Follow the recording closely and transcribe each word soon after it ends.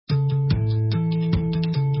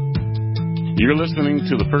You're listening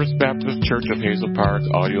to the First Baptist Church of Hazel Park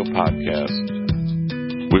audio podcast.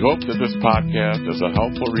 We hope that this podcast is a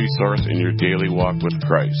helpful resource in your daily walk with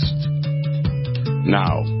Christ.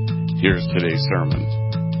 Now, here's today's sermon.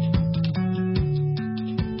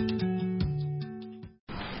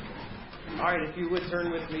 All right, if you would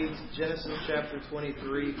turn with me to Genesis chapter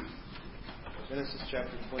 23. Genesis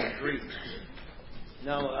chapter 23.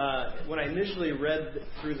 Now, when I initially read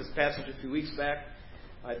through this passage a few weeks back,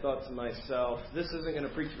 I thought to myself, this isn't going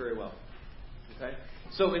to preach very well. Okay?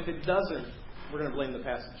 So if it doesn't, we're going to blame the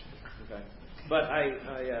passage. Okay? But I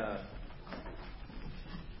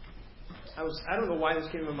don't know why this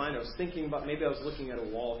came to my mind. I was thinking about, maybe I was looking at a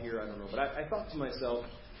wall here, I don't know. But I thought to myself,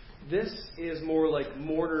 this is more like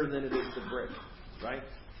mortar than it is the brick. Right?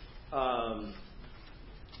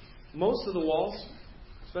 Most of the walls,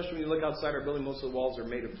 especially when you look outside our building, most of the walls are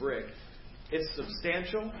made of brick. It's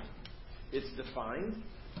substantial. It's defined.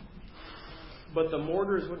 But the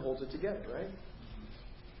mortar is what holds it together, right?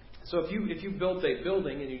 So if you built a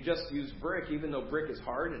building and you just use brick, even though brick is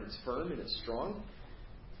hard and it's firm and it's strong,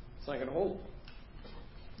 it's not going to hold.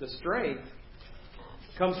 The strength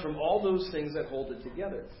comes from all those things that hold it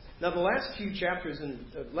together. Now, the last few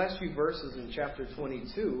verses in chapter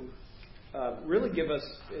 22 really give us.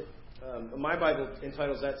 My Bible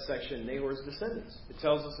entitles that section Nahor's descendants. It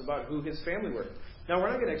tells us about who his family were. Now, we're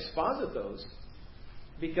not going to exposit those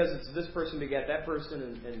because it's this person begat that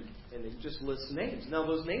person and it just lists names. Now,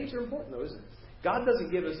 those names are important, though, isn't it? God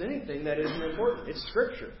doesn't give us anything that isn't important. It's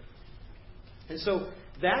Scripture. And so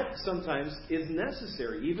that sometimes is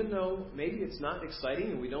necessary, even though maybe it's not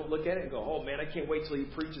exciting and we don't look at it and go, oh, man, I can't wait till he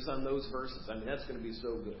preaches on those verses. I mean, that's going to be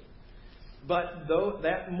so good. But though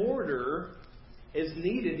that mortar is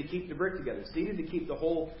needed to keep the brick together. It's needed to keep the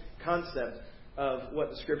whole concept of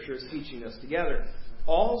what the Scripture is teaching us together.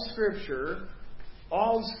 All Scripture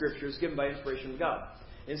is given by inspiration of God.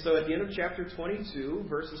 And so at the end of chapter 22,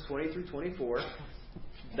 verses 20 through 24,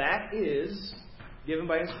 that is given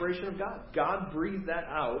by inspiration of God. God breathed that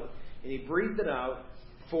out, and He breathed it out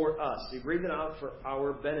for us. He breathed it out for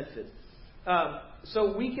our benefit.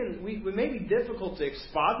 So we may be difficult to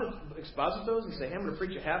exposit those and say, hey, I'm going to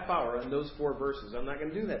preach a half hour on those 4 verses. I'm not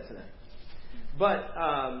going to do that tonight. But,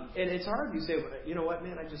 and it's hard. You say, you know what,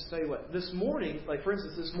 man, I just tell you what. This morning, like for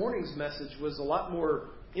instance, this morning's message was a lot more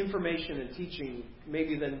information and teaching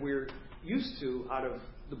maybe than we're used to out of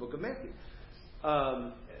the book of Matthew.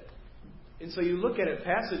 And so you look at a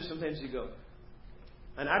passage, sometimes you go,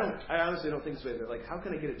 and I honestly don't think this way, but like, how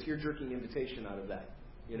can I get a tear-jerking invitation out of that?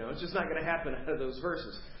 You know, it's just not going to happen out of those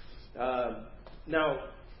verses. Now,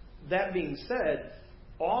 that being said,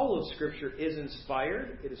 all of Scripture is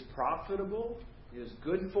inspired. It is profitable. It is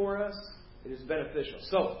good for us. It is beneficial.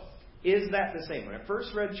 So, is that the same? When I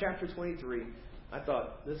first read chapter 23, I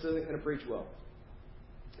thought, this isn't going to preach well.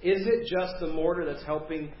 Is it just the mortar that's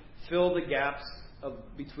helping fill the gaps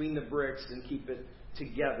between the bricks and keep it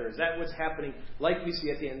together? Is that what's happening like we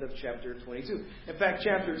see at the end of chapter 22? In fact,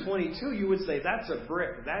 chapter 22, you would say that's a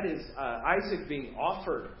brick. That is Isaac being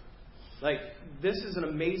offered. Like, this is an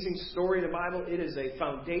amazing story in the Bible. It is a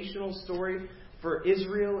foundational story for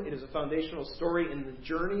Israel. It is a foundational story in the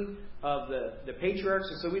journey of the patriarchs.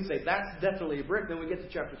 And so we'd say that's definitely a brick. Then we get to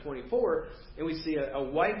chapter 24 and we see a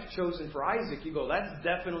wife chosen for Isaac. You go, that's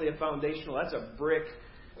definitely a foundational. That's a brick.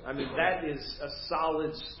 I mean, that is a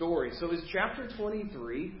solid story. So is chapter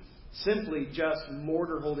 23 simply just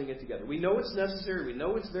mortar holding it together? We know it's necessary. We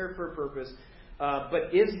know it's there for a purpose.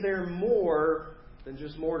 But is there more than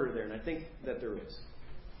just mortar there? And I think that there is.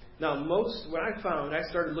 Now, what I found, I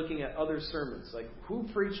started looking at other sermons. Like, who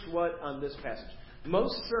preached what on this passage?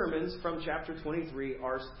 Most sermons from chapter 23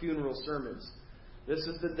 are funeral sermons. This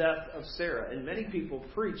is the death of Sarah. And many people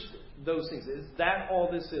preached those things. Is that all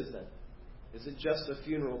this is then? Is it just a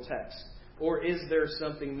funeral text? Or is there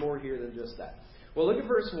something more here than just that? Well, look at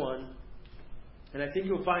verse 1. And I think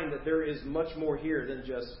you'll find that there is much more here than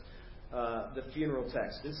just the funeral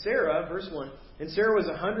text. And Sarah, verse 1, and Sarah was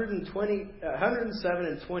 107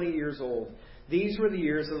 and 20 years old. These were the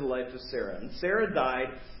years of the life of Sarah. And Sarah died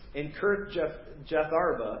in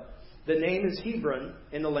Kirjath-Arba. The name is Hebron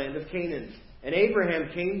in the land of Canaan. And Abraham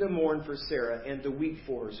came to mourn for Sarah and to weep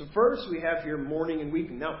for her. So first we have here mourning and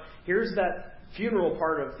weeping. Now, here's that funeral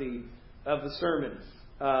part of the sermon.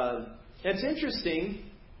 It's interesting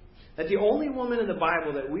that the only woman in the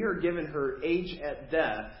Bible that we are given her age at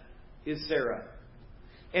death is Sarah.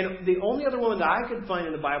 And the only other woman that I could find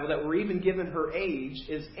in the Bible that we're even given her age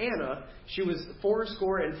is Anna. She was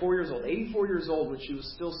 84 years old, 84 years old when she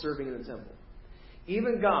was still serving in the temple.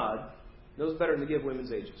 Even God knows better than to give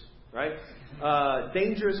women's ages. right?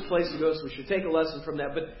 Dangerous place to go, so we should take a lesson from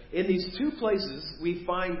that. But in these two places, we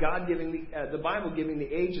find God giving the Bible giving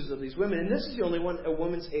the ages of these women. And this is the only one, a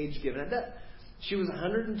woman's age given at death. She was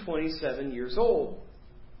 127 years old.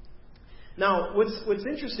 Now, what's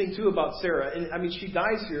interesting, too, about Sarah, and I mean, she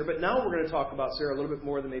dies here, but now we're going to talk about Sarah a little bit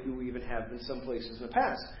more than maybe we even have in some places in the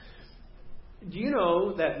past. Do you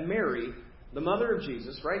know that Mary, the mother of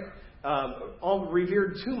Jesus, right, all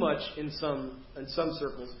revered too much in some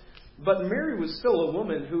circles, but Mary was still a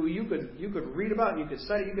woman who you could read about, you could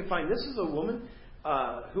study, you could find. This is a woman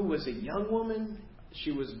who was a young woman.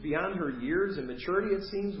 She was beyond her years in maturity, it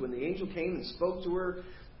seems, when the angel came and spoke to her.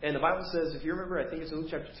 And the Bible says, if you remember, I think it's in Luke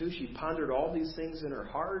chapter 2, she pondered all these things in her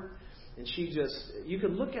heart. And she just, you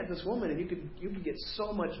could look at this woman and you could get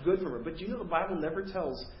so much good from her. But you know, the Bible never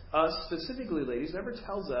tells us, specifically ladies, never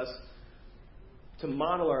tells us to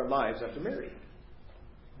model our lives after Mary.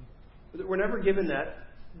 We're never given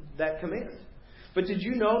that command. But did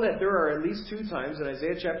you know that there are at least two times in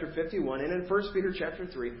Isaiah chapter 51 and in 1 Peter chapter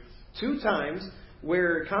 3, two times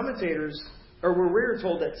where commentators, or where we're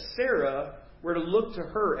told that Sarah, we're to look to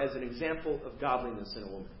her as an example of godliness in a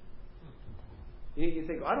woman. You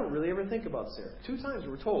think, I don't really ever think about Sarah. Two times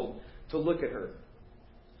we're told to look at her.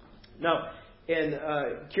 Now, in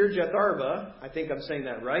Kirjath Arba, I think I'm saying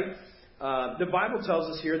that right, the Bible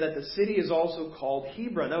tells us here that the city is also called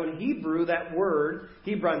Hebron. Now, in Hebrew, that word,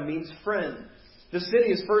 Hebron, means friend. The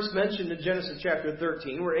city is first mentioned in Genesis chapter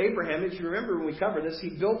 13, where Abraham, if you remember when we covered this,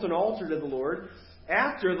 he built an altar to the Lord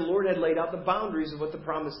after the Lord had laid out the boundaries of what the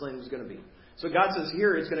promised land was going to be. So God says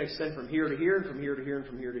here it's going to extend from here to here, and from here to here, and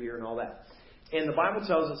from here to here, and all that. And the Bible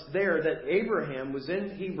tells us there that Abraham was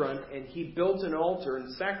in Hebron, and he built an altar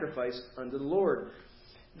and sacrificed unto the Lord.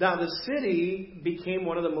 Now, the city became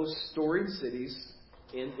one of the most storied cities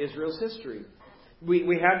in Israel's history.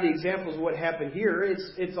 We have the examples of what happened here.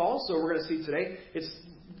 It's also, we're going to see today, it's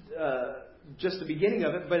just the beginning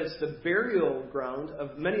of it, but it's the burial ground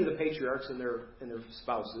of many of the patriarchs and their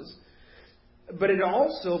spouses. But it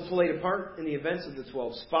also played a part in the events of the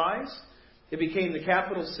 12 spies. It became the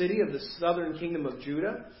capital city of the southern kingdom of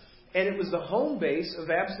Judah. And it was the home base of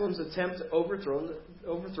Absalom's attempt to overthrow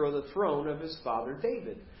the throne of his father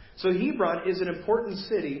David. So Hebron is an important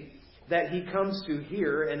city that he comes to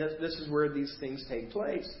here, and this is where these things take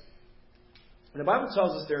place. And the Bible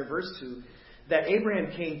tells us there in verse 2 that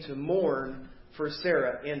Abraham came to mourn for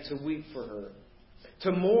Sarah and to weep for her.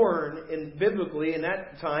 To mourn, biblically, in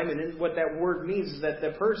that time, and what that word means is that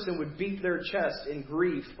the person would beat their chest in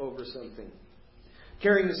grief over something.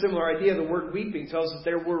 Carrying a similar idea, the word weeping tells us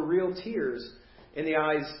there were real tears in the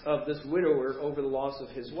eyes of this widower over the loss of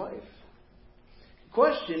his wife.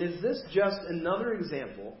 Question, is this just another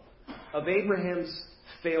example of Abraham's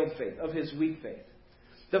failed faith, of his weak faith?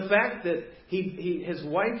 The fact that his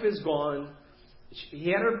wife is gone, he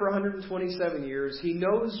had her for 127 years, he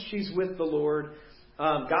knows she's with the Lord,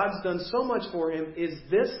 God's done so much for him. Is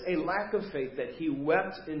this a lack of faith that he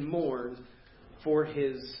wept and mourned for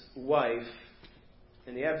his wife?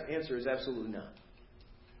 And the answer is absolutely not.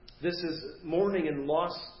 This is mourning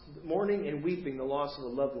and weeping the loss of a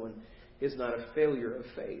loved one is not a failure of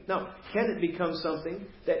faith. Now, can it become something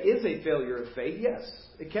that is a failure of faith? Yes,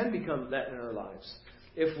 it can become that in our lives.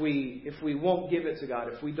 If we won't give it to God,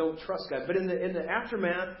 if we don't trust God. But in the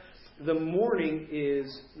aftermath, the mourning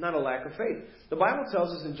is not a lack of faith. The Bible tells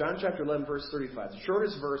us in John chapter 11, verse 35, the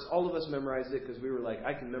shortest verse, all of us memorized it because we were like,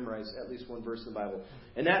 I can memorize at least one verse in the Bible.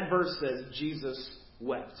 And that verse says, Jesus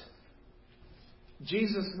wept.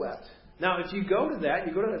 Jesus wept. Now, if you go to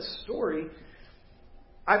that story,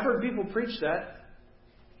 I've heard people preach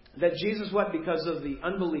that Jesus wept because of the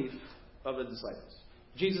unbelief of the disciples.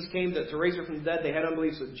 Jesus came to raise her from the dead. They had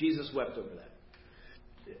unbelief, so Jesus wept over that.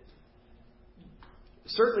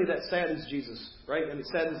 Certainly that saddens Jesus, right? I mean,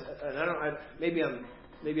 saddens, and maybe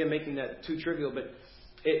I'm making that too trivial, but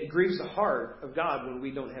it grieves the heart of God when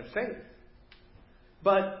we don't have faith.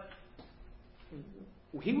 But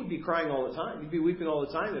he would be crying all the time. He'd be weeping all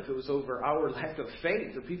the time if it was over our lack of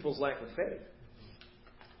faith or people's lack of faith.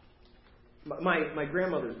 My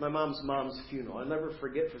grandmother's, my mom's funeral. I'll never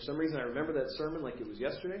forget. For some reason, I remember that sermon like it was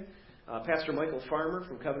yesterday. Pastor Michael Farmer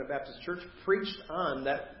from Covenant Baptist Church preached on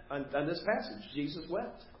this passage. Jesus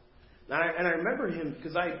wept. And I remember him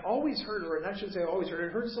because I always heard, or I shouldn't say always heard,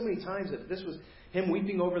 I heard so many times that this was him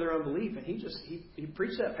weeping over their unbelief. And he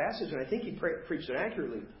preached that passage, and I think he preached it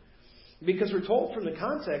accurately. Because we're told from the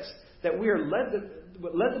context that we are led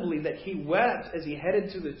to believe that he wept as he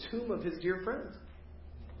headed to the tomb of his dear friend.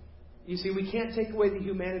 You see, we can't take away the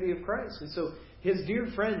humanity of Christ. And so his dear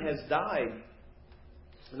friend has died.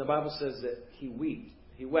 And the Bible says that he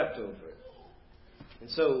wept over it. And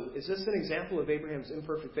so, is this an example of Abraham's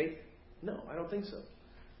imperfect faith? No, I don't think so.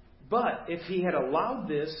 But if he had allowed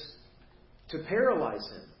this to paralyze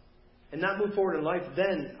him and not move forward in life,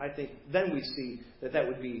 then we see that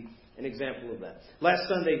would be an example of that. Last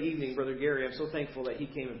Sunday evening, Brother Gary, I'm so thankful that he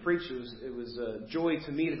came and preached. It was a joy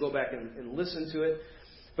to me to go back and listen to it.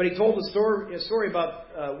 But he told a story about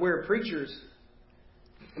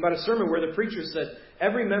about a sermon where the preacher said,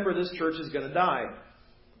 every member of this church is going to die.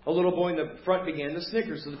 A little boy in the front began to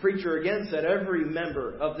snicker. So the preacher again said, every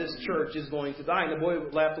member of this church is going to die. And the boy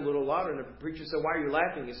laughed a little louder. And the preacher said, why are you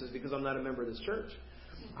laughing? He says, because I'm not a member of this church.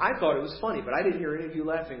 I thought it was funny, but I didn't hear any of you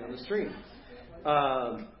laughing on the stream.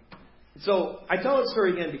 So I tell that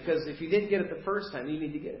story again because if you didn't get it the first time, you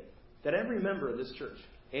need to get it. That every member of this church,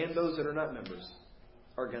 and those that are not members,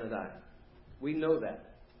 are going to die. We know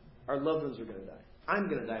that. Our loved ones are going to die. I'm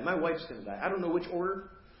going to die. My wife's going to die. I don't know which order.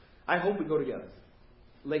 I hope we go together.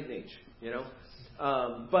 Late in age,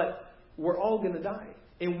 but we're all going to die.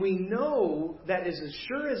 And we know that is as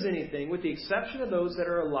sure as anything, with the exception of those that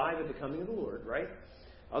are alive at the coming of the Lord, right?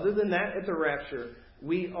 Other than that, at the rapture,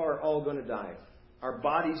 we are all going to die. Our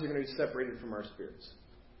bodies are going to be separated from our spirits.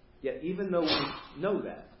 Yet, even though we know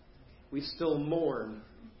that, we still mourn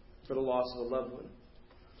for the loss of a loved one.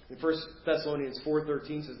 In 1 Thessalonians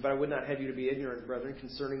 4:13 says, but I would not have you to be ignorant, brethren,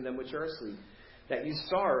 concerning them which are asleep, that you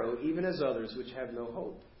sorrow even as others which have no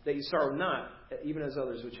hope. That you sorrow not even as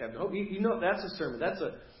others which have no hope. You know that's a sermon. That's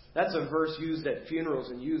a verse used at funerals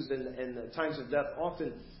and used in the times of death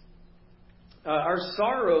often. Our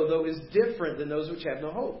sorrow, though, is different than those which have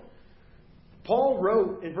no hope. Paul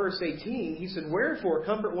wrote in verse 18, he said, wherefore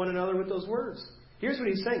comfort one another with those words. Here's what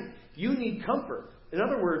he's saying. You need comfort. In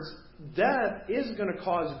other words, death is going to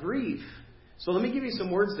cause grief. So let me give you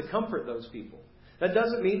some words to comfort those people. That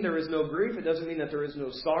doesn't mean there is no grief. It doesn't mean that there is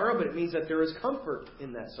no sorrow, but it means that there is comfort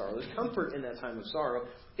in that sorrow. There's comfort in that time of sorrow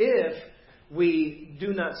if we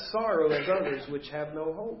do not sorrow as others which have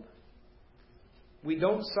no hope. We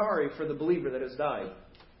don't sorry for the believer that has died.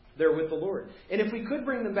 They're with the Lord. And if we could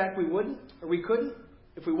bring them back, we wouldn't. Or we couldn't.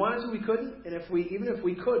 If we wanted to, we couldn't. And even if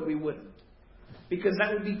we could, we wouldn't. Because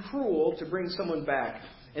that would be cruel to bring someone back.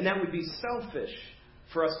 And that would be selfish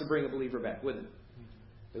for us to bring a believer back, wouldn't it?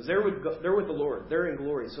 Because they're with the Lord. They're in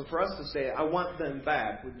glory. So for us to say, I want them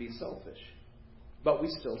back, would be selfish. But we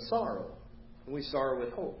still sorrow. And we sorrow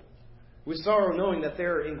with hope. We sorrow knowing that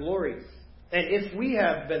they're in glory. And if we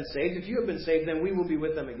have been saved, if you have been saved, then we will be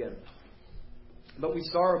with them again. But we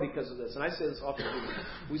sorrow because of this. And I say this often.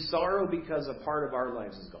 We sorrow because a part of our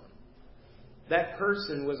lives is gone. That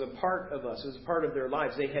person was a part of us. It was a part of their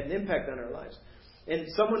lives. They had an impact on our lives. And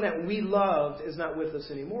someone that we loved is not with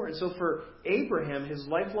us anymore. And so for Abraham, his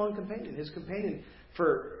lifelong companion, his companion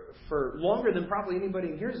for longer than probably anybody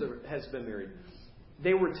in here has been married,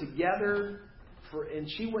 they were together, and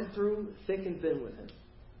she went through thick and thin with him.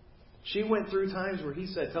 She went through times where he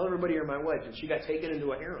said, tell everybody you're my wife. And she got taken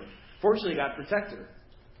into a harem. Fortunately, God protected her.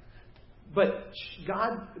 But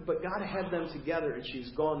God had them together, and she's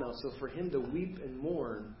gone now. So for him to weep and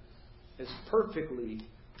mourn is perfectly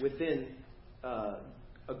within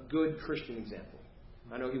a good Christian example.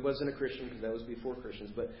 I know he wasn't a Christian because that was before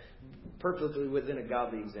Christians, but perfectly within a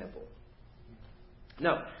godly example.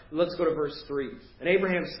 Now, let's go to verse 3. And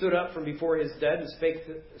Abraham stood up from before his dead and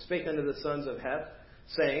spake unto the sons of Heth,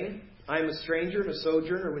 saying, I am a stranger and a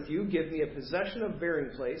sojourner with you. Give me a possession of a bearing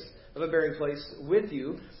place with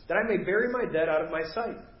you, that I may bury my dead out of my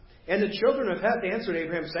sight. And the children of Heth answered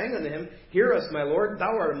Abraham, saying unto him, Hear us, my lord,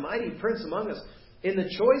 thou art a mighty prince among us. In the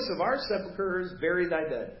choice of our sepulchres bury thy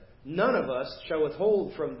dead. None of us shall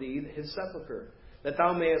withhold from thee his sepulchre, that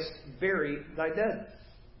thou mayest bury thy dead.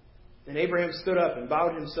 And Abraham stood up and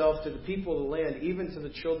bowed himself to the people of the land, even to the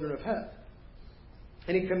children of Heth.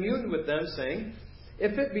 And he communed with them, saying,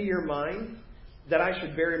 If it be your mind that I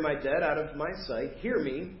should bury my dead out of my sight, hear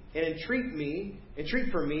me, and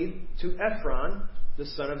entreat for me to Ephron, the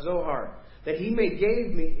son of Zohar, that he may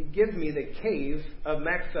give me the cave of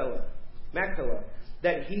Machpelah,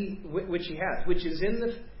 which he hath, which is in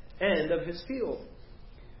the end of his field.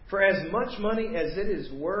 For as much money as it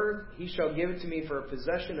is worth, he shall give it to me for a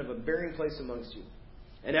possession of a burying place amongst you.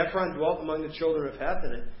 And Ephron dwelt among the children of Heth,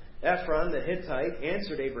 and Ephron the Hittite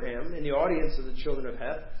answered Abraham in the audience of the children of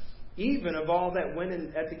Heth, even of all that went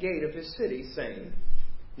in at the gate of his city, saying,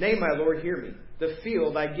 Nay, my lord, hear me. The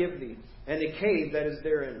field I give thee, and the cave that is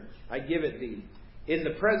therein I give it thee. In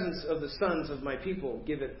the presence of the sons of my people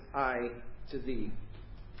give it I to thee.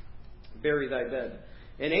 Bury thy dead.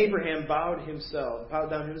 And Abraham bowed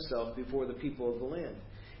down himself before the people of the land.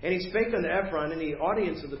 And he spake unto Ephron in the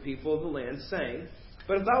audience of the people of the land, saying,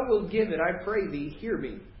 But if thou wilt give it, I pray thee, hear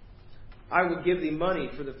me. I will give thee money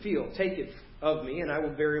for the field. Take it of me, and I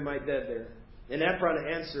will bury my dead there. And Ephron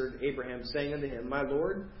answered Abraham, saying unto him, My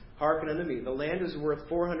Lord, hearken unto me. The land is worth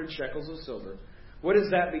 400 shekels of silver. What is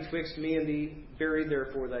that betwixt me and thee? Bury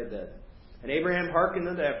therefore thy dead. And Abraham hearkened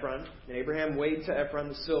unto Ephron. And Abraham weighed to Ephron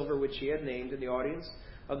the silver which he had named in the audience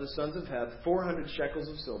of the sons of Heth, 400 shekels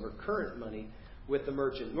of silver, current money, with the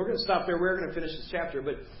merchant. We're going to stop there. We're going to finish this chapter.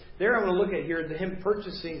 But there I want to look at here him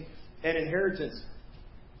purchasing an inheritance.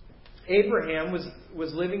 Abraham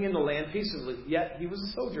was living in the land peaceably, yet he was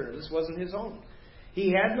a sojourner. This wasn't his own.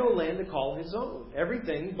 He had no land to call his own.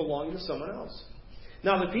 Everything belonged to someone else.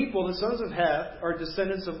 Now the people, the sons of Heth, are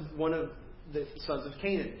descendants of one of the sons of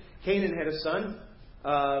Canaan. Canaan had a son,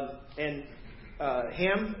 and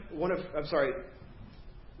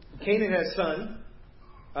Canaan had a son.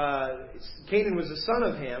 Canaan was the son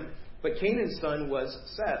of Ham, but Canaan's son was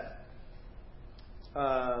Seth.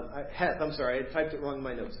 Heth, I'm sorry, I typed it wrong in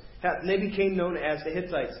my notes. Heth, and they became known as the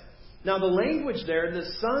Hittites. Now the language there, the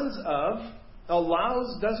sons of,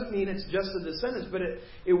 doesn't mean it's just the descendants, but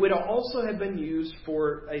it would also have been used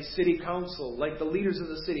for a city council, like the leaders of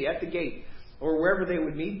the city at the gate, or wherever they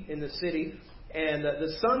would meet in the city. And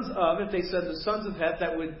the sons of, if they said the sons of Heth,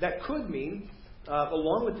 that could mean,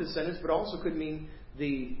 along with descendants, but also could mean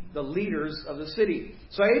the leaders of the city.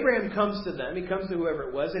 So Abraham comes to them, he comes to whoever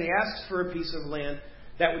it was, and he asks for a piece of land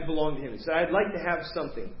that would belong to him. He said, I'd like to have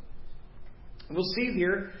something. We'll see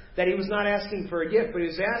here that he was not asking for a gift, but he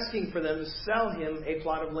was asking for them to sell him a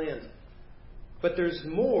plot of land. But there's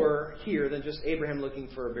more here than just Abraham looking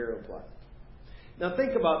for a burial plot. Now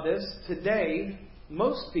think about this. Today,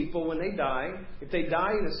 most people, when they die, if they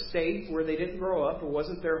die in a state where they didn't grow up or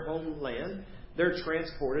wasn't their homeland, they're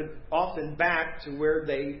transported often back to where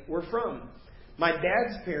they were from. My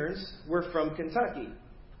dad's parents were from Kentucky.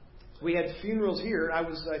 We had funerals here. I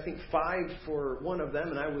was, I think, 5 for one of them,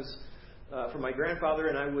 and I was for my grandfather,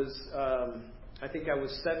 and I was, I think I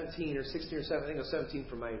was 17 or 16 or 17. I think I was 17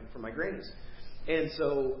 for my grannies. And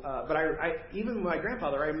so, but I even my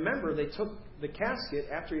grandfather, I remember they took the casket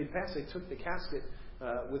after he had passed. They took the casket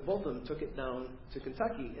with both of them, took it down to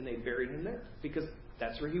Kentucky, and they buried him there because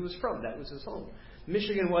that's where he was from. That was his home.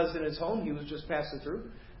 Michigan wasn't his home. He was just passing through.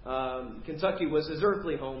 Kentucky was his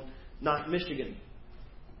earthly home, not Michigan.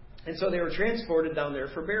 And so they were transported down there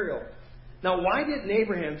for burial. Now, why didn't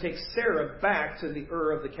Abraham take Sarah back to the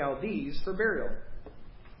Ur of the Chaldees for burial?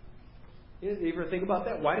 You ever think about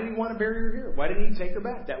that? Why did he want to bury her here? Why didn't he take her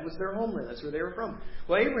back? That was their homeland. That's where they were from.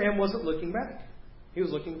 Well, Abraham wasn't looking back. He was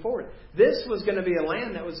looking forward. This was going to be a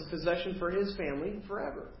land that was a possession for his family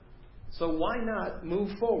forever. So why not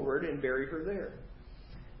move forward and bury her there?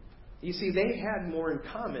 You see, they had more in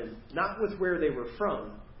common, not with where they were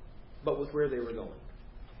from, but with where they were going.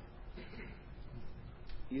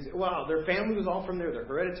 You say, wow, their family was all from there. Their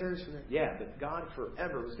hereditary was from there. Yeah, but God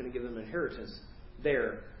forever was going to give them inheritance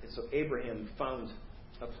there. And so Abraham found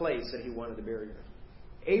a place that he wanted to bury her.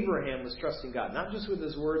 Abraham was trusting God, not just with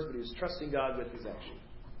his words, but he was trusting God with his action.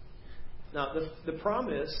 Now, the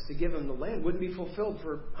promise to give him the land wouldn't be fulfilled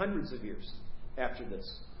for hundreds of years after this.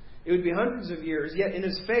 It would be hundreds of years. Yet in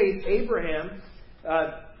his faith, Abraham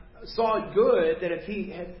saw it good that if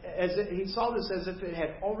he saw this as if it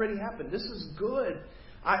had already happened. This is good.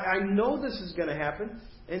 I know this is going to happen.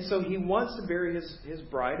 And so he wants to bury his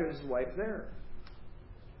bride or his wife there.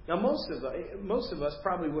 Now, most of us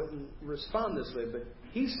probably wouldn't respond this way, but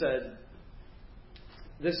he said,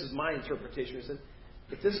 this is my interpretation. He said,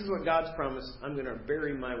 if this is what God's promised, I'm going to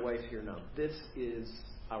bury my wife here now. This is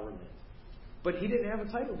our land. But he didn't have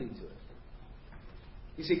a title deed to it.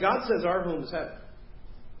 You see, God says our home is heaven.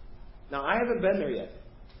 Now, I haven't been there yet.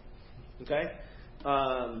 Okay?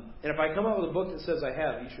 And if I come out with a book that says I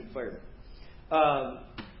have, you should fire me.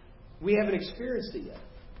 We haven't experienced it yet.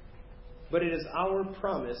 But it is our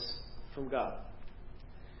promise from God.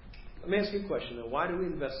 Let me ask you a question, though. Why do we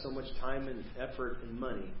invest so much time and effort and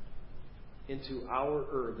money into our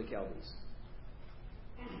Ur of the Chaldees?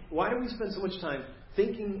 Why do we spend so much time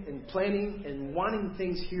thinking and planning and wanting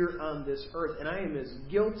things here on this earth? And I am as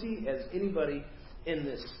guilty as anybody in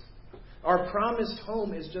this. Our promised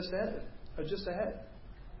home is just ahead.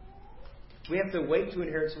 We have to wait to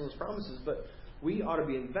inherit some of those promises, but we ought to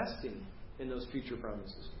be investing in those future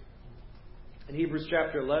promises. In Hebrews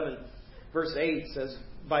chapter 11, verse 8 says,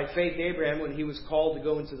 by faith Abraham, when he was called to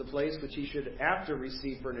go into the place which he should after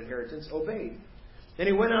receive for an inheritance, obeyed. And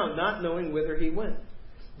he went out, not knowing whither he went.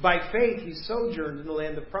 By faith he sojourned in the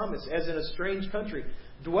land of promise, as in a strange country,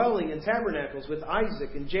 dwelling in tabernacles with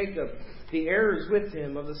Isaac and Jacob, the heirs with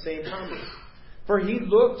him of the same promise. For he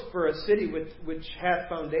looked for a city which hath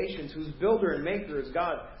foundations, whose builder and maker is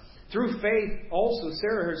God. Through faith, also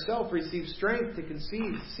Sarah herself received strength to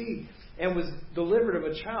conceive seed and was delivered of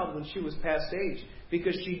a child when she was past age,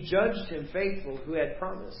 because she judged him faithful who had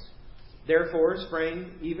promised. Therefore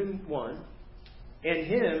sprang even one, and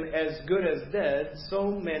him as good as dead,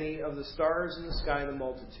 so many of the stars in the sky the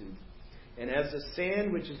multitude, and as the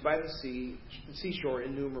sand which is by the seashore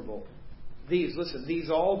innumerable. These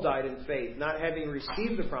all died in faith, not having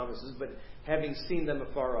received the promises, but having seen them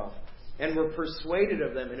afar off, and were persuaded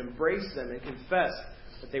of them, and embraced them, and confessed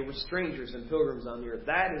that they were strangers and pilgrims on the earth.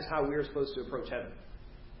 That is how we are supposed to approach heaven.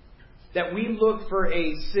 That we look for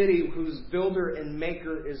a city whose builder and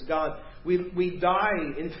maker is God. We die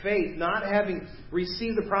in faith, not having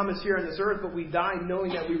received the promise here on this earth, but we die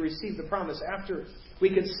knowing that we received the promise after. We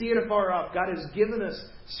can see it afar off. God has given us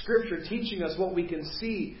Scripture teaching us what we can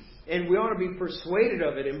see, and we ought to be persuaded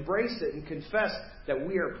of it, embrace it, and confess that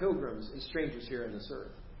we are pilgrims and strangers here on this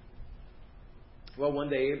earth. Well, one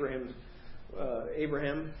day Abraham,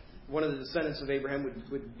 one of the descendants of Abraham,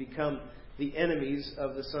 would become the enemies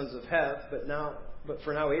of the sons of Heth, but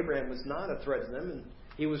for now Abraham was not a threat to them, and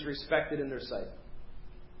he was respected in their sight.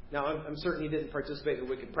 Now, I'm certain he didn't participate in the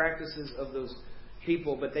wicked practices of those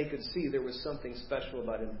people, but they could see there was something special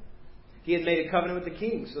about him. He had made a covenant with the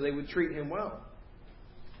king, so they would treat him well.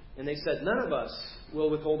 And they said, none of us will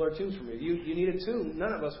withhold our tombs from you. You need a tomb.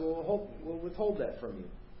 None of us will withhold that from you.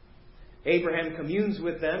 Abraham communes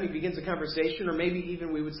with them. He begins a conversation, or maybe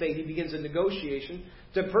even we would say he begins a negotiation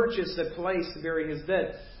to purchase a place to bury his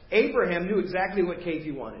dead. Abraham knew exactly what cave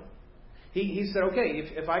he wanted. He said, okay,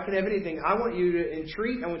 if I can have anything, I want you to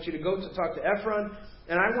entreat, I want you to go to talk to Ephron,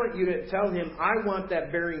 and I want you to tell him, I want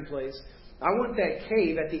that burying place. I want that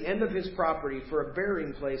cave at the end of his property for a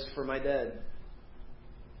burying place for my dead.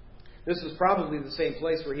 This was probably the same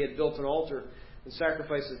place where he had built an altar and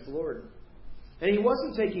sacrificed to the Lord. And he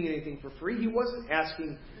wasn't taking anything for free. He wasn't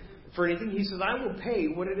asking for anything. He says, I will pay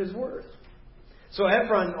what it is worth. So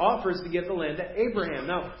Ephron offers to give the land to Abraham.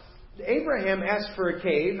 Now, Abraham asks for a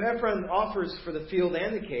cave. Ephron offers for the field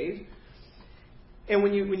and the cave. And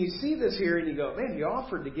when you see this here and you go, man, he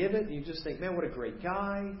offered to give it, and you just think, man, what a great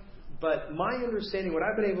guy. But my understanding, what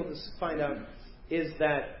I've been able to find out, is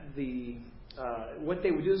that what they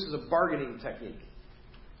would do, this is a bargaining technique.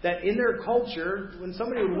 That in their culture, when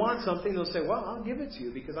somebody would want something, they'll say, well, I'll give it to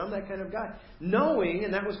you because I'm that kind of guy. Knowing,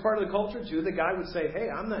 and that was part of the culture too, the guy would say, hey,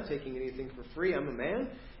 I'm not taking anything for free. I'm a man,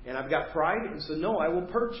 and I've got pride, and so no, I will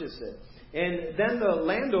purchase it. And then the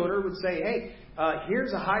landowner would say, hey,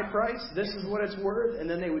 here's a high price. This is what it's worth. And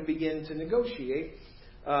then they would begin to negotiate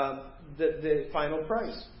the final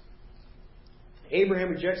price. Abraham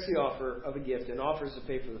rejects the offer of a gift and offers to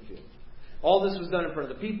pay for the field. All this was done in front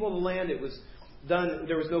of the people of the land. It was done.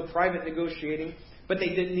 There was no private negotiating, but they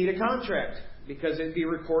didn't need a contract because it'd be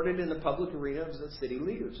recorded in the public arena of the city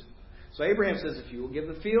leaders. So Abraham says, if you will give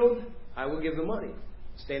the field, I will give the money.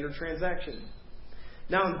 Standard transaction.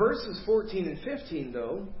 Now in verses 14 and 15,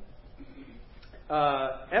 though,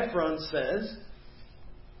 Ephron says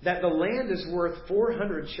that the land is worth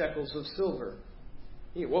 400 shekels of silver.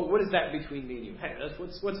 Well, what is that between me and you? Hey,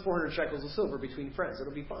 what's 400 shekels of silver between friends?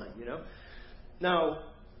 It'll be fine, you know. Now,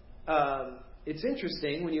 it's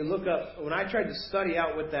interesting when you look up. When I tried to study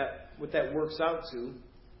out what that works out to,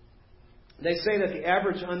 they say that the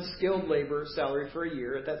average unskilled labor salary for a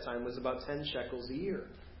year at that time was about 10 shekels a year.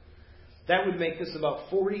 That would make this about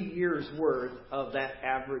 40 years worth of that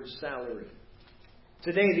average salary.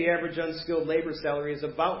 Today, the average unskilled labor salary is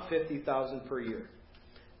about $50,000 per year.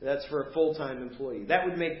 That's for a full-time employee. That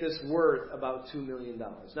would make this worth about $2 million.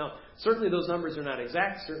 Now, certainly those numbers are not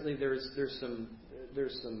exact. Certainly there's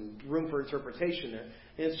some room for interpretation there. And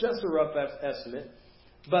it's just a rough estimate.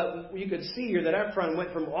 But you could see here that Ephron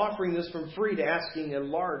went from offering this for free to asking a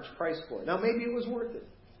large price for it. Now, maybe it was worth it.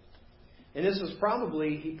 And this was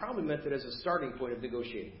he probably meant it as a starting point of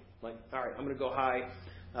negotiating. Like, all right, I'm going to go high.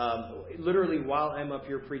 Literally, while I'm up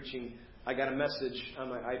here preaching, I got a message on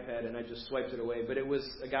my iPad and I just swiped it away. But it was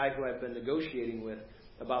a guy who I've been negotiating with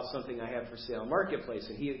about something I have for sale on Marketplace.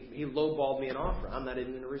 And he lowballed me an offer. I'm not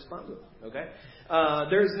even going to respond to it. Okay?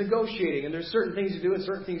 There's negotiating, and there's certain things you do and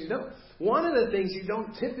certain things you don't. One of the things you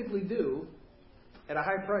don't typically do at a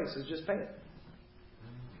high price is just pay it.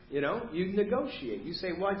 You know, you negotiate. You say,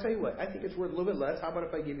 well, I tell you what, I think it's worth a little bit less. How about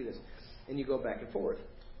if I give you this? And you go back and forth.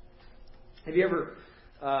 Have you ever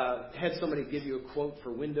had somebody give you a quote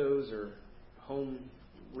for windows or home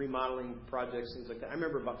remodeling projects, things like that? I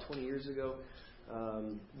remember about 20 years ago,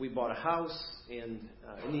 we bought a house and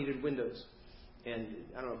it needed windows. And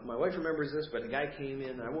I don't know if my wife remembers this, but the guy came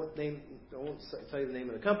in. I won't tell you the name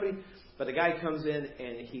of the company, but the guy comes in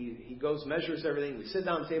and he goes, measures everything. We sit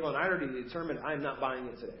down at the table, and I already determined I'm not buying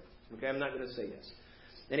it today. Okay, I'm not going to say yes.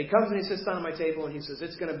 And he comes and he sits down at my table and he says,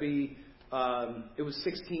 it's going to be, it was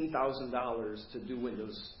 $16,000 to do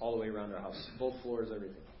windows all the way around our house, both floors,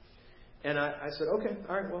 everything. And I said, okay,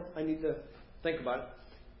 all right, well, I need to think about it.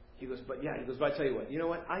 He goes, but I tell you what, you know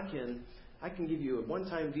what, I can give you a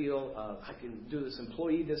one-time deal. I can do this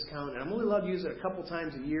employee discount, and I'm only allowed to use it a couple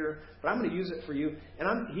times a year, but I'm going to use it for you.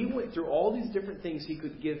 And he went through all these different things he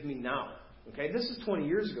could give me now. Okay, this is 20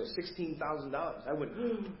 years ago, $16,000. I went,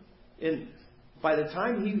 and by the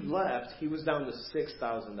time he left, he was down to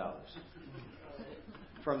 $6,000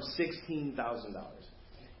 from $16,000.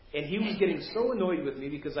 And he was getting so annoyed with me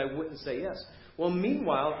because I wouldn't say yes. Well,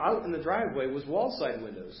 meanwhile, out in the driveway was wall-side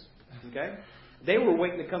windows. Okay, they were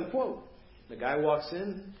waiting to come quote. The guy walks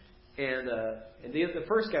in, and the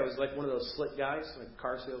first guy was like one of those slick guys, like a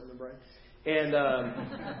car salesman, Brian. And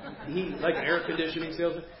he, like an air conditioning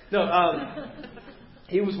salesman. No,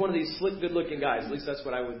 he was one of these slick, good-looking guys. At least that's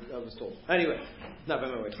what I was told. Anyway, not by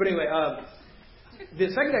my wife. But anyway, the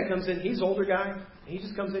second guy comes in. He's an older guy. He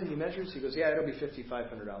just comes in, he measures. He goes, yeah, it'll be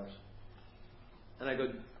 $5,500. And I go,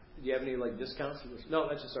 do you have any discounts? He goes, no,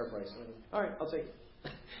 that's just our price. I go, all right, I'll take it.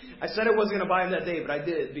 I said I wasn't going to buy him that day, but I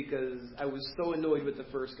did because I was so annoyed with the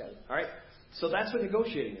first guy. All right, so that's what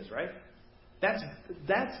negotiating is, right? That's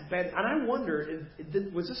bad. And I wonder,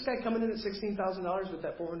 was this guy coming in at $16,000 with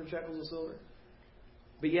that 400 shekels of silver?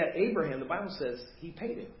 But yet Abraham, the Bible says, he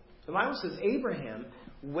paid him. The Bible says Abraham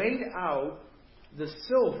weighed out the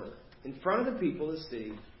silver in front of the people of the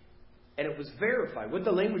city, and it was verified. What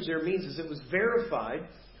the language there means is it was verified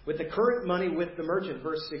with the current money with the merchant,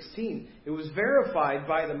 verse 16. It was verified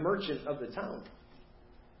by the merchant of the town.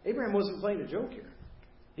 Abraham wasn't playing a joke here.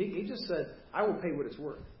 He just said, I will pay what it's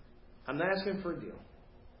worth. I'm not asking for a deal.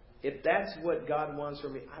 If that's what God wants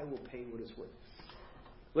from me, I will pay what it's worth.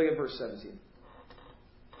 Look at verse 17.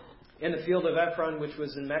 In the field of Ephron, which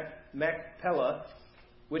was in Machpelah,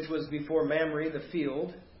 which was before Mamre, the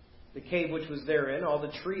field, the cave which was therein, all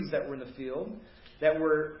the trees that were in the field, that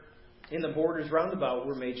were in the borders round about,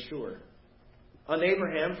 were made sure. On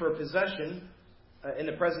Abraham for a possession in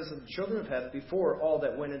the presence of the children of Heth, before all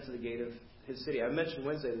that went into the gate of his city. I mentioned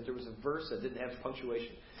Wednesday that there was a verse that didn't have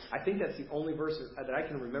punctuation. I think that's the only verse that I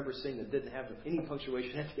can remember seeing that didn't have any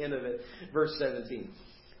punctuation at the end of it. Verse 17.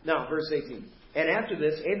 Now, verse 18. And after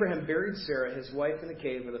this, Abraham buried Sarah, his wife, in the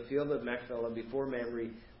cave of the field of Machpelah before Mamre,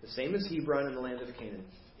 the same as Hebron in the land of Canaan.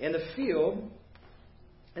 And the field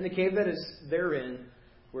and the cave that is therein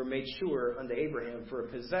were made sure unto Abraham for a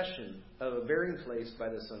possession of a burying place by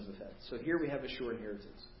the sons of Heth. So here we have a sure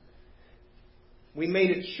inheritance. We made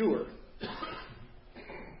it sure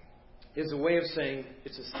is a way of saying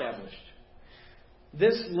it's established.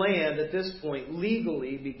 This land at this point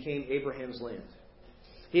legally became Abraham's land.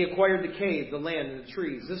 He acquired the cave, the land, and the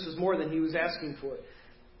trees. This was more than he was asking for.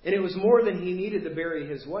 And it was more than he needed to bury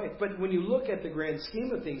his wife. But when you look at the grand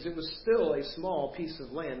scheme of things, it was still a small piece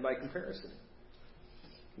of land by comparison.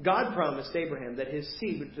 God promised Abraham that his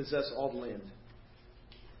seed would possess all the land.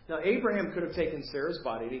 Now, Abraham could have taken Sarah's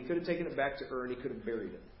body, and he could have taken it back to Ur, and he could have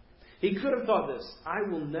buried it. He could have thought this, I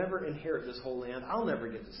will never inherit this whole land. I'll never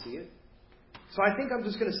get to see it. So I think I'm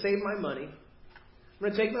just going to save my money. I'm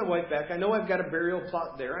going to take my wife back. I know I've got a burial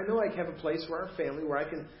plot there. I know I have a place where our family, where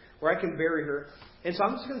I can bury her. And so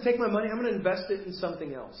I'm just going to take my money. I'm going to invest it in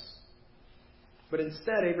something else. But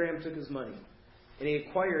instead, Abraham took his money and he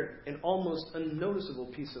acquired an almost unnoticeable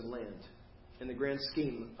piece of land in the grand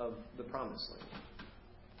scheme of the promised land.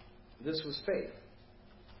 This was faith.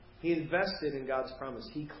 He invested in God's promise.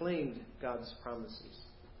 He claimed God's promises.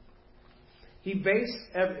 He based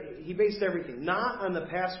everything, not on the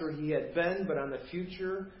past where he had been, but on the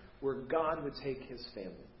future where God would take his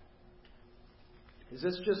family. Is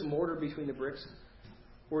this just mortar between the bricks?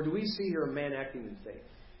 Or do we see here a man acting in faith?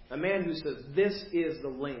 A man who says, this is the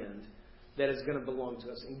land that is going to belong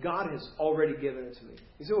to us. And God has already given it to me.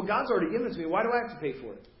 You say, well, God's already given it to me. Why do I have to pay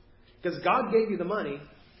for it? Because God gave you the money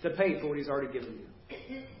to pay for what he's already given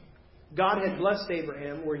you. God had blessed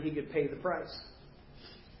Abraham where he could pay the price.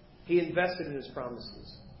 He invested in his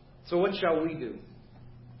promises. So what shall we do?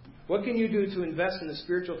 What can you do to invest in the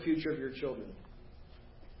spiritual future of your children?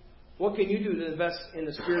 What can you do to invest in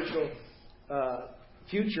the spiritual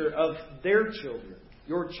future of their children,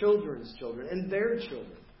 your children's children, and their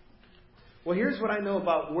children? Well, here's what I know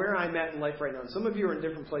about where I'm at in life right now. And some of you are in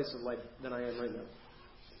different places of life than I am right now.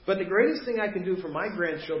 But the greatest thing I can do for my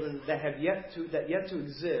grandchildren that yet to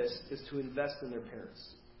exist is to invest in their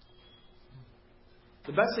parents.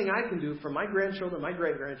 The best thing I can do for my grandchildren, my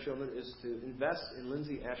great-grandchildren, is to invest in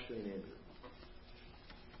Lindsay, Ashley, and Andrew.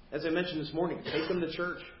 As I mentioned this morning, take them to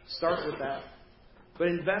church. Start with that. But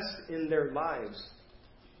invest in their lives.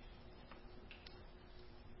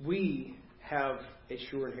 we have a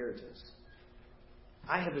sure inheritance.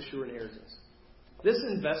 I have a sure inheritance. This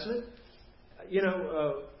investment,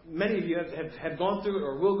 many of you have gone through it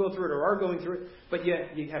or will go through it or are going through it, but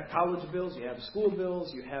yet you have college bills, you have school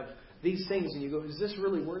bills, you have these things, and you go, is this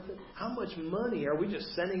really worth it? How much money are we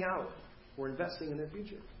just sending out? We're investing in their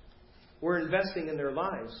future. We're investing in their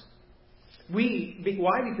lives. Why?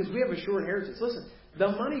 Because we have a sure inheritance. Listen, the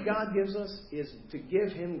money God gives us is to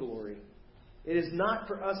give Him glory. It is not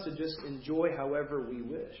for us to just enjoy however we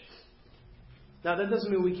wish. Now, that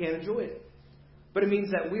doesn't mean we can't enjoy it. But it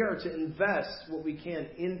means that we are to invest what we can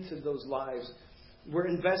into those lives. We're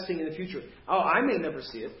investing in the future. Oh, I may never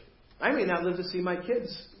see it. I may not live to see my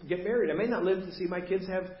kids get married. I may not live to see my kids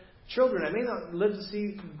have children. I may not live to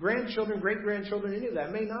see grandchildren, great-grandchildren, any of that.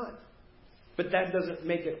 I may not. But that doesn't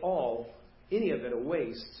make it all, any of it, a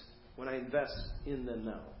waste when I invest in them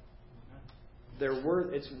now.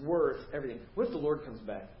 It's worth everything. What if the Lord comes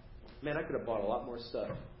back? Man, I could have bought a lot more stuff.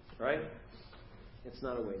 Right? It's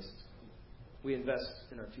not a waste. We invest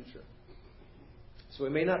in our future. So we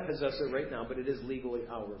may not possess it right now, but it is legally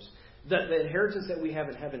ours. The inheritance that we have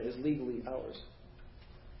in heaven is legally ours.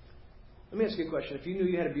 Let me ask you a question. If you knew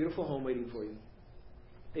you had a beautiful home waiting for you,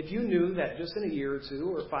 if you knew that just in a year or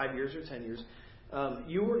 2 or 5 years or 10 years,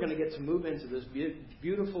 you were going to get to move into this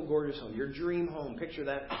beautiful, gorgeous home, your dream home. Picture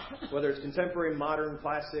that, whether it's contemporary, modern,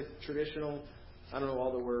 classic, traditional, I don't know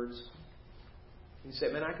all the words. And you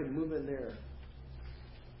say, man, I could move in there.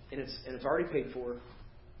 And it's already paid for.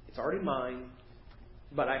 It's already mine.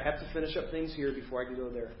 But I have to finish up things here before I can go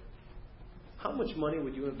there. How much money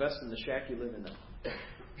would you invest in the shack you live in now?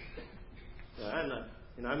 I'm not.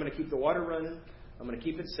 I'm going to keep the water running. I'm going to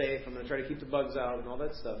keep it safe. I'm going to try to keep the bugs out and all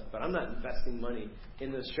that stuff. But I'm not investing money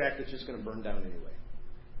in this shack that's just going to burn down anyway.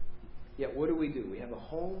 Yet what do? We have a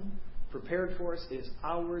home prepared for us. It is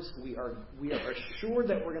ours. We are assured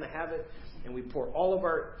that we're going to have it. And we pour all of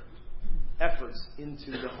our efforts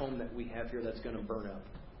into the home that we have here that's going to burn out.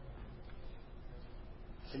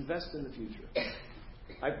 Invest in the future.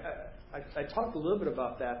 I talked a little bit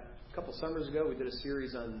about that a couple summers ago. We did a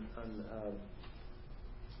series on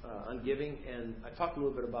giving, and I talked a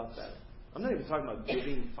little bit about that. I'm not even talking about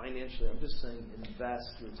giving financially. I'm just saying invest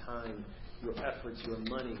your time, your efforts, your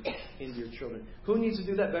money into your children. Who needs to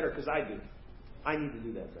do that better? Because I do. I need to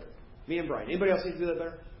do that better. Me and Brian. Anybody else need to do that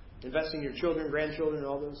better? Investing in your children, grandchildren, and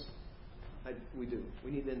all those? We do. We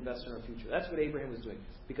need to invest in our future. That's what Abraham was doing.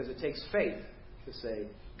 Because it takes faith to say,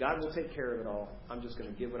 God will take care of it all. I'm just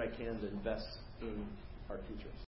going to give what I can to invest in our future.